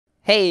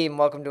Hey, and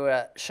welcome to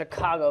a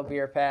Chicago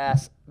Beer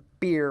Pass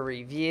beer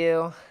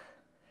review.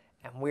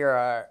 And we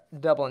are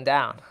doubling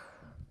down.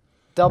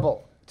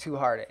 Double Two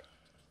Hearted.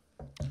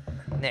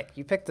 Nick,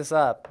 you picked this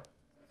up.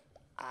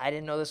 I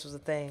didn't know this was a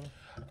thing.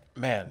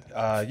 Man,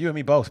 you and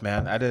me both,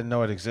 man. I didn't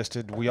know it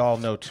existed. We all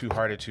know Two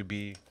Hearted to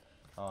be,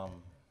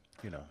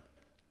 you know.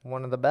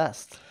 One of the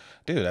best.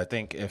 Dude, I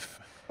think if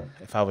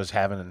I was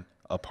having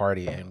a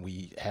party and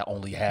we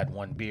only had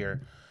one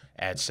beer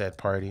at said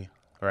party,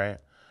 right?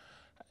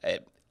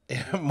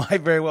 It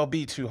might very well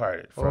be Two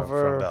Hearted from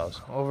Bell's.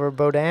 Over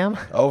Bodam?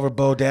 Over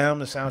Bodam,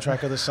 the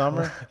soundtrack of the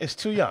summer. It's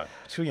too young.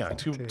 Too young.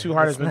 Two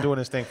Hearted's been doing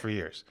this thing for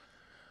years.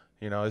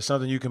 You know, it's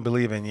something you can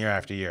believe in year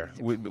after year.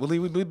 We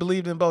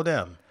believed in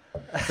Bodam.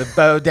 The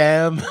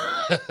Bodam.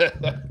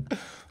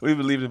 We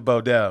believed in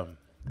Bodam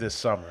this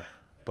summer.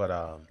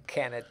 But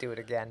can it do it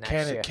again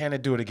next year? Can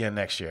it do it again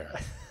next year?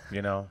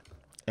 You know?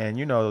 And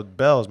you know,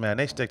 Bell's, man,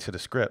 they stick to the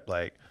script.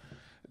 Like,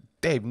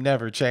 they've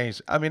never changed.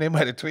 I mean, they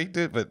might have tweaked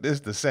it, but it's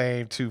the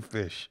same two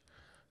fish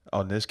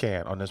on this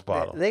can, on this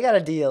bottle. They got a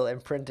deal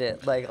and print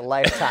it like a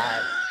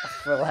lifetime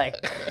for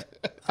like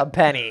a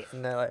penny.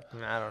 And they're like,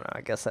 I don't know.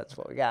 I guess that's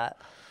what we got.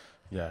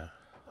 Yeah.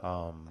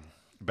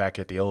 Back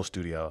at the old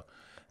studio,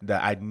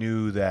 that I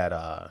knew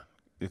that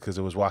because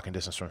it was walking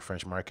distance from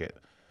French Market.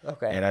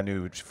 Okay. And I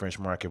knew French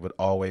Market would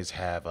always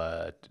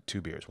have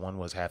two beers. One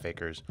was Half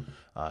Acres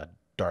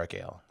Dark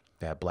Ale.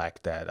 That black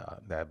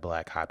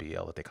hoppy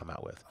ale that they come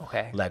out with.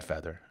 Okay. Lead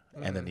Feather.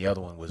 Mm-hmm. And then the other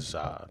one was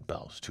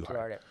Bell's, Two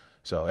Hearted.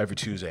 So every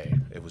Tuesday,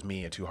 it was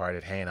me and Two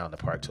Hearted hanging out in the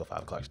park till 5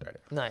 o'clock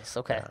started. Nice.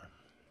 Okay.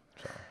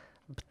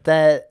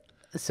 Yeah,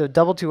 so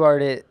double Two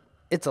Hearted,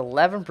 it's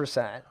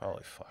 11%.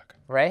 Holy fuck.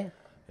 Right?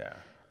 Yeah.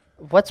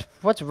 What's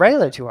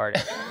regular Two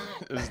Hearted?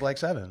 It's like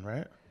 7,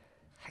 right?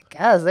 I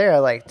guess they're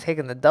like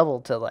taking the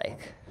double to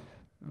like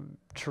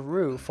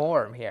true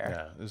form here.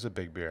 Yeah, this is a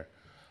big beer.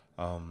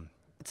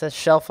 It says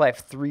shelf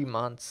life 3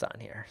 months on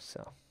here,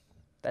 so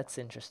that's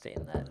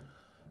interesting.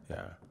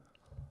 Yeah.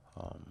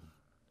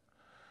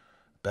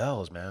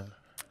 Bell's, man.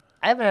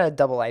 I haven't had a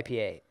double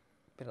IPA,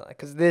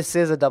 because this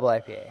is a double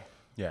IPA.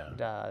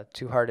 Yeah.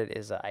 Two Hearted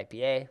is a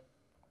IPA.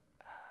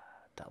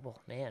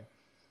 Double, man.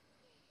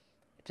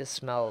 It just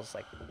smells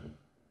like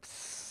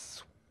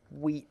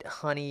sweet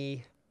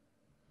honey.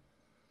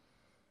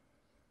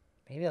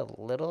 Maybe a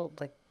little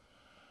like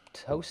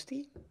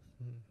toasty.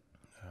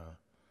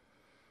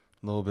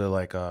 A little bit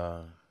like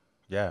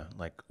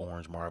like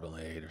orange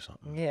marmalade or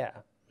something. Yeah,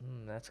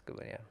 that's a good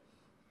one.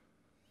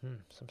 Yeah,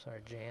 some sort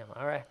of jam.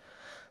 All right,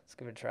 let's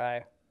give it a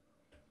try.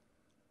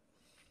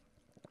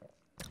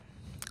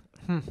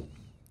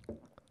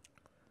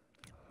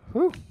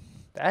 Whew,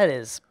 that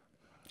is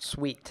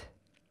sweet.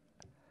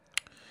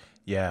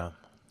 Yeah.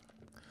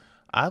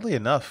 Oddly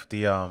enough,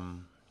 the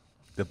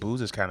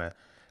booze is kind of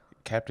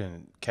kept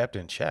in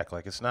check.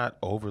 Like, it's not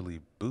overly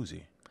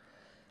boozy.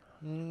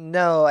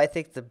 No, I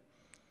think the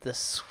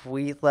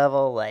sweet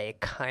level like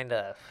kind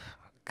of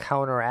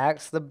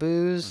counteracts the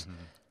booze. Mm-hmm.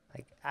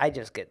 Like, I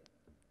just get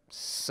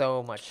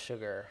so much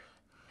sugar.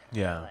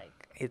 Yeah.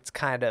 Like, it's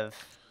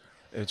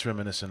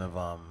reminiscent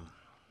of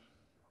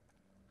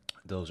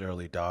those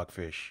early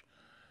Dogfish,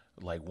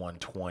 like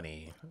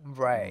 120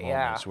 right,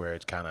 moments where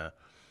it's kind of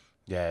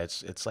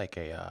it's like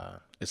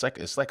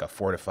a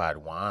fortified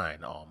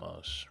wine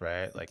almost,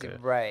 right? Like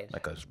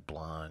a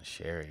blonde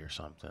sherry or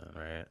something,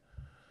 right?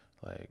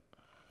 Like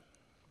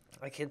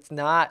it's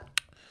not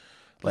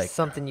like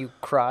something you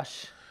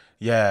crush.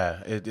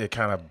 Yeah, it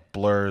kind of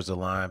blurs the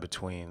line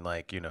between,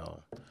 like, you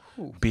know,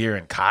 beer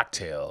and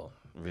cocktail,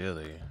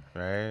 really,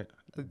 right?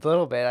 A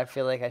little bit. I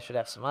feel like I should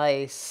have some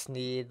ice.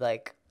 Need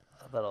like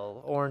a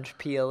little orange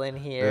peel in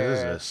here. This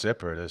is a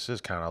sipper. This is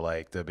kind of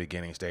like the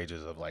beginning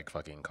stages of like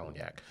fucking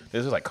cognac.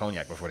 This is like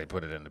cognac before they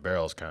put it in the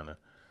barrels, kind of.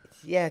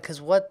 Yeah,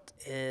 because what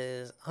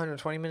is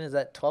 120 minutes? Is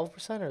that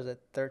 12% or is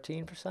it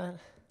 13%?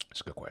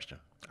 It's a good question.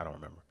 I don't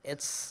remember.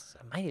 It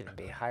might even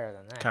be higher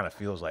than that. Kind of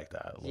feels like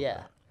that.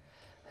 Yeah,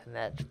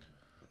 and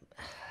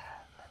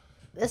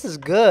this is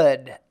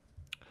good,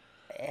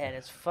 and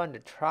it's fun to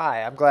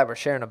try. I'm glad we're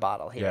sharing a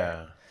bottle here.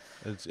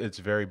 Yeah, it's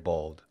very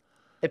bold.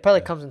 It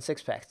probably comes in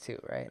 6-packs too,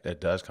 right? It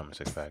does come in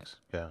 6-packs.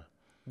 Yeah.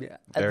 Yeah.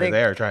 They're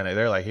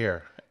like,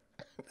 here.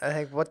 I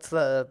think what's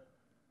the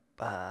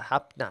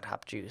not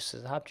hop juice?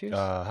 Is it hop juice?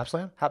 Hop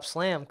Slam? Hop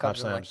Slam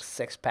comes Hop in like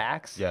Slams.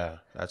 6-packs. Yeah,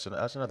 that's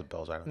another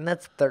Bell's item. And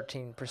that's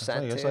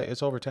 13%.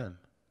 It's over 10.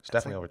 It's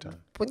definitely over 10.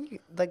 When you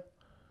like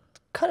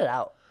cut it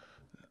out.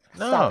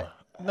 No.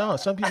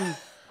 Some people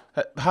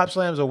Hop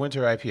Slam's a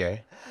winter IPA,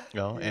 you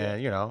know,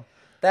 and you know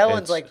that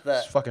one's like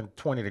it's fucking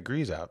 20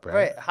 degrees out, right?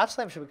 Right. Hop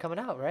Slam should be coming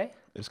out, right?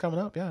 It's coming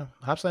up, yeah.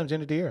 Hop Slam's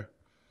end of the year.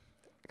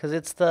 Because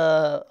it's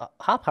the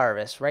hop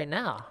harvest right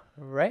now,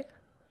 right?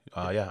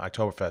 Yeah,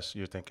 Oktoberfest.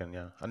 You're thinking,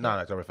 yeah,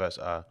 not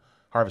Oktoberfest.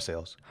 Harvest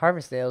Sales.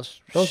 Harvest Sales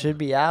should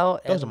be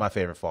out. Those are my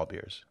favorite fall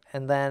beers.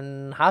 And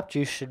then Hop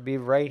Juice should be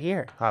right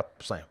here.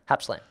 Hop Slam.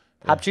 Hop Slam.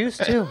 Hop Juice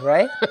too,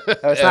 right?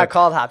 Oh, it's not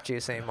called Hop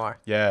Juice anymore.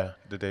 Yeah.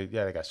 They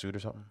got sued or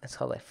something? It's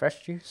called like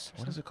Fresh Juice.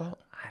 What is it called?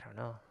 I don't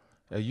know.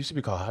 It used to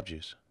be called Hop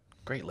Juice.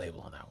 Great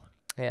label on that one.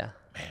 Yeah.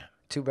 Man,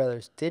 Two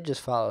Brothers did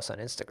just follow us on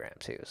Instagram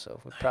too,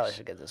 so we probably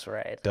should get this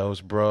right.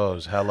 Dose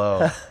Bros.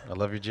 Hello. I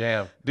love your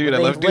jam. Dude,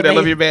 When I they-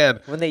 love your band.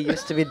 When they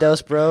used to be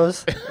Dose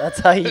Bros, that's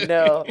how you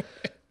know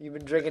you've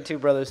been drinking Two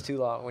Brothers too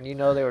long. When you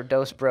know they were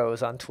Dose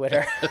Bros on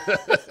Twitter.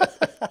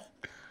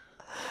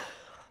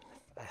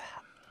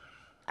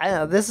 I don't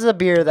know. This is a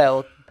beer that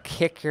will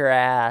kick your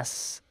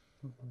ass,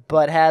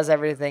 but has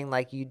everything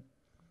like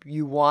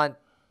you want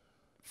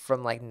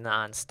from like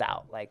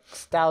non-stout. Like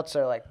stouts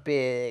are like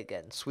big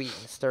and sweet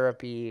and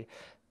syrupy,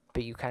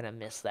 but you kind of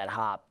miss that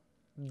hop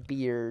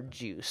beer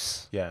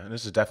juice. Yeah, and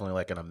this is definitely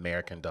like an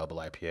American double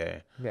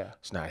IPA. Yeah.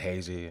 It's not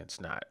hazy. It's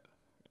not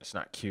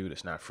cute.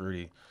 It's not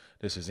fruity.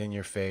 This is in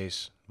your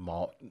face,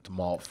 malt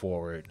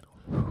forward,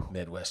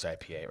 Midwest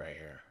IPA right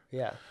here.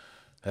 Yeah.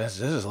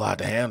 This is a lot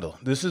to handle.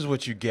 This is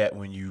what you get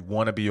when you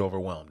want to be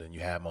overwhelmed and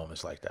you have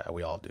moments like that.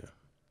 We all do.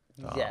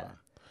 Yeah.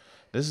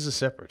 This is a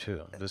sipper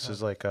too. This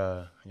is like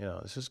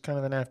this is kind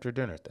of an after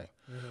dinner thing.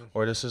 Mm-hmm.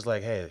 Or this is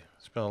like, hey,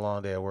 it's been a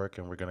long day at work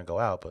and we're gonna go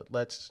out, but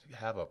let's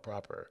have a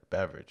proper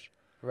beverage.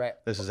 Right.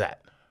 This is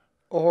that.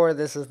 Or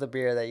this is the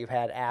beer that you've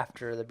had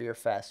after the beer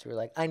fest. You're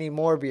like, I need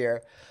more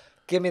beer.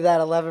 Give me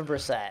that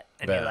 11%.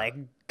 And Yeah. you're like,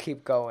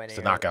 keep going. It's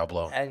a knockout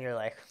blow. And you're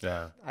like,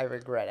 Yeah. I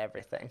regret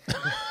everything.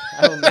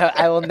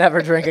 I will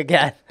never drink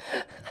again.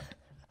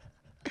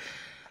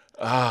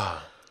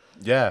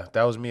 Yeah,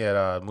 that was me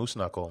at Moose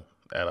Knuckle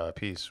at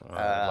Peace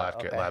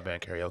Okay. live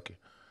band karaoke.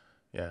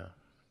 Yeah,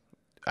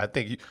 I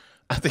think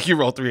you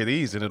roll 3 of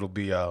these and it'll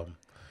be a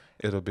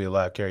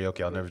live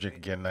karaoke. I'll never drink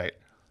again night.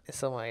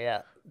 Someone,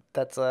 yeah,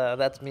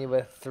 that's me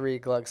with 3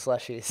 Glug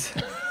slushies.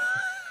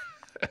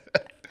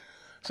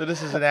 So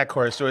this is an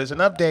At-Court story. It's an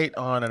update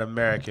on an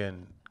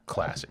American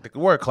classic. The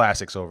word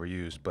classic's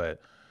overused, but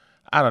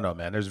I don't know,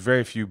 man. There's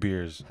very few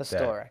beers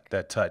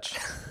that touch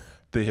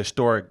the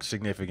historic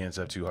significance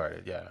of Two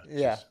Hearted. Yeah.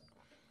 Yeah.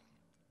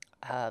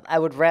 I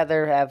would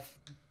rather have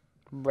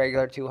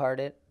regular Two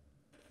Hearted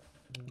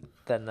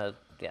than the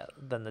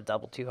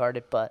double Two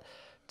Hearted, but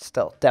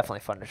still definitely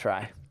fun to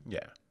try.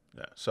 Yeah.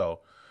 So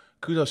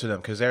kudos to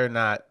them because they're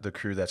not the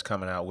crew that's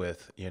coming out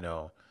with,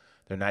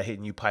 they're not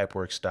hitting you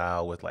pipework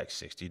style with like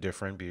 60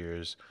 different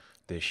beers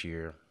this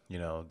year.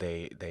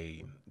 They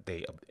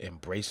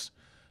embrace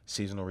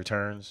seasonal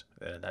returns,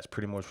 and that's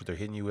pretty much what they're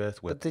hitting you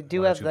with. But they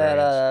do have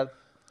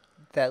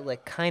that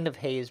like kind of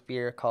haze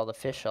beer called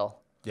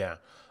Official. Yeah,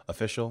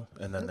 Official,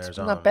 and then It's there's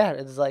not bad.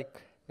 It's like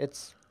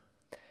it's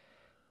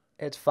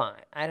fine.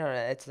 I don't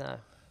know. It's not.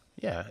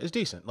 Yeah, it's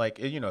decent. Like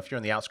if you're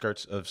in the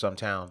outskirts of some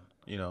town,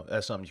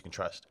 that's something you can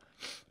trust.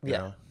 You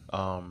know?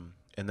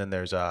 And then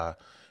there's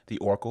the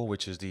Oracle,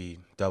 which is the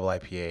double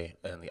IPA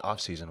in the off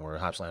season where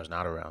Hop Slam's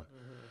not around.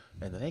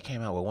 Mm-hmm. And then they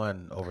came out with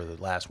one over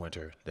the last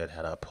winter that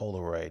had a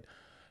Polaroid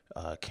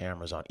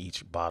cameras on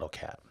each bottle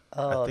cap.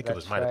 Oh, I think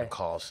that's might have been right.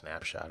 called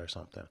Snapshot or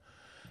something.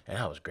 And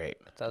that was great.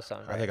 That does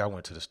sound I right. think I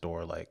went to the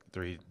store like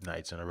 3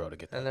 nights in a row to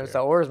get that. And there's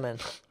beer. the Oarsman.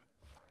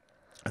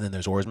 And then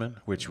there's Oarsman,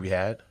 which we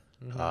had.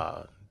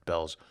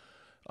 Bell's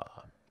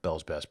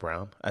Best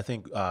Brown. I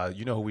think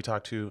who we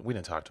talked to? We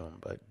didn't talk to him,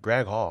 but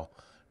Greg Hall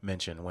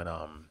mentioned when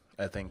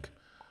I think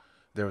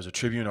there was a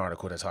Tribune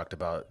article that talked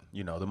about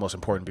the most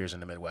important beers in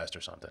the Midwest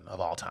or something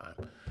of all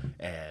time,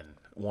 and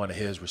one of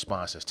his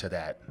responses to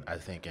that, I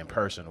think in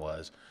person,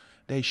 was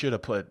they should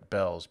have put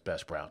Bell's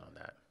Best Brown on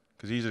that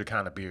because these are the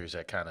kind of beers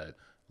that kind of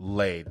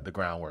laid the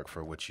groundwork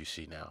for what you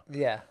see now.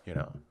 Yeah.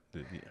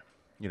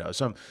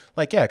 Some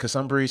because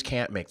some breweries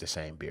can't make the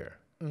same beer,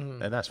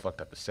 and that's fucked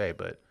up to say,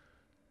 but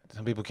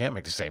some people can't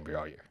make the same beer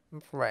all year.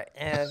 Right.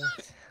 And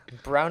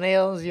brown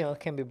ales,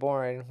 can be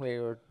boring. We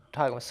were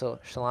talking with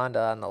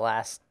Shalonda on the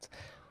last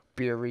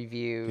beer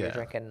review. Yeah.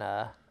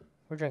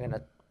 We're drinking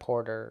a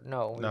porter.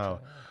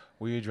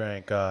 We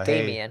drank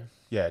Damien.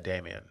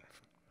 Damien.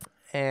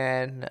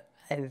 And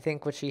I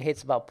think what she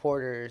hates about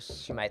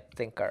porters, she might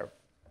think are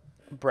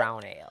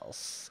brown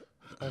ales.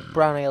 Like,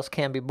 brown ales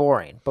can be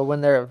boring, but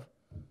when they're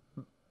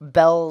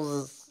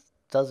Bell's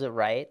does it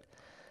right.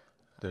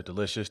 They're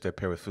delicious. They're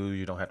paired with food.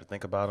 You don't have to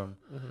think about them.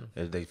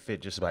 Mm-hmm. They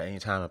fit just about any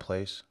time and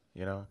place.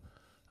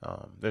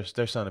 There's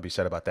something to be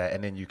said about that.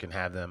 And then you can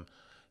have them.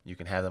 You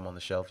can have them on the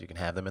shelf. You can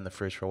have them in the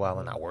fridge for a while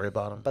and not worry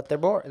about them. But they're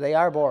They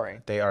are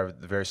boring. They are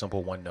very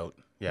simple, one note.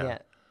 Yeah.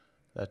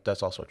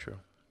 That's also true.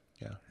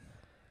 Yeah.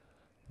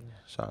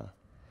 So.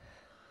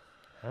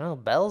 I don't know.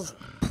 Bell's.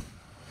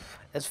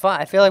 It's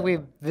fun. I feel like we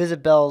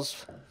visit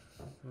Bell's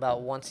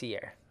about once a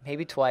year,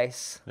 maybe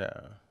twice. Yeah.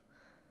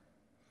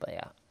 But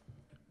yeah,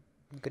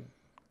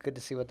 good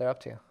to see what they're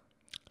up to,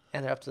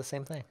 and they're up to the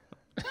same thing.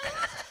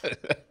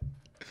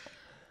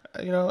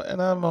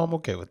 And I'm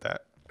okay with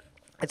that.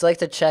 It's like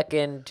to check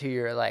into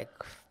your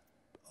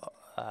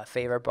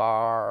favorite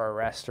bar or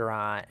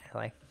restaurant.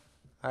 Like,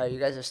 all right, you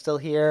guys are still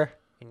here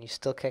and you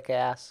still kick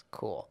ass.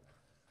 Cool.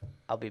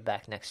 I'll be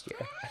back next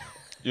year.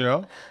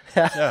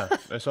 Yeah.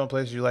 There's some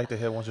places you like to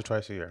hit once or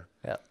twice a year.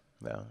 Yeah.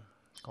 Yeah.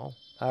 Cool.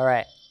 All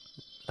right.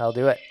 I'll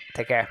do it.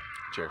 Take care.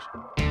 Cheers.